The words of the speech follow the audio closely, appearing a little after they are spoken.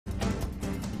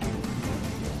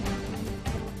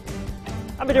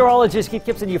I'm meteorologist Keith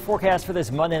Gibson. Your forecast for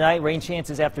this Monday night. Rain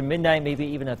chances after midnight, maybe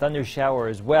even a thunder shower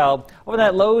as well.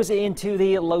 Overnight lows into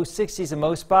the low 60s in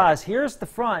most spots. Here's the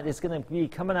front. It's going to be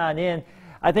coming on in.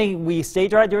 I think we stay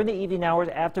dry during the evening hours.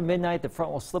 After midnight, the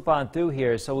front will slip on through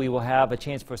here, so we will have a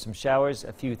chance for some showers,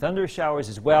 a few thunder showers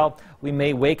as well. We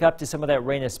may wake up to some of that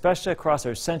rain, especially across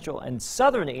our central and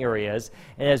southern areas.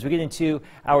 And as we get into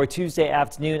our Tuesday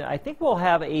afternoon, I think we'll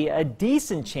have a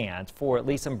decent chance for at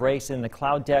least some breaks in the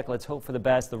cloud deck. Let's hope for the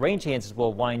best. The rain chances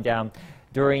will wind down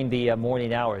during the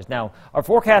morning hours. Now, our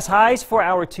forecast highs for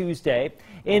our Tuesday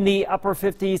in the upper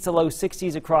 50s to low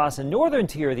 60s across the northern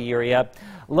tier of the area,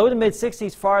 low to mid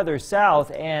 60s farther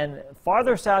south, and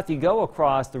farther south you go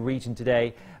across the region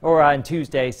today or on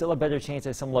Tuesday, still a better chance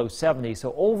at some low 70s.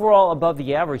 So overall above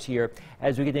the average here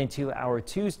as we get into our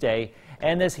Tuesday.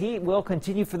 And this heat will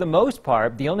continue for the most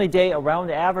part. The only day around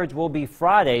average will be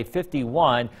Friday,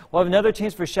 51. We'll have another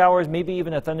chance for showers, maybe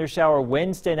even a thunder shower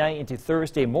Wednesday night into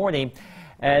Thursday morning.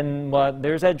 And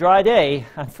there's that dry day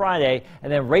on Friday,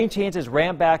 and then rain chances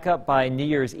ramp back up by New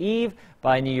Year's Eve,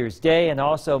 by New Year's Day, and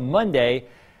also Monday,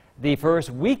 the first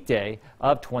weekday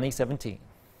of 2017.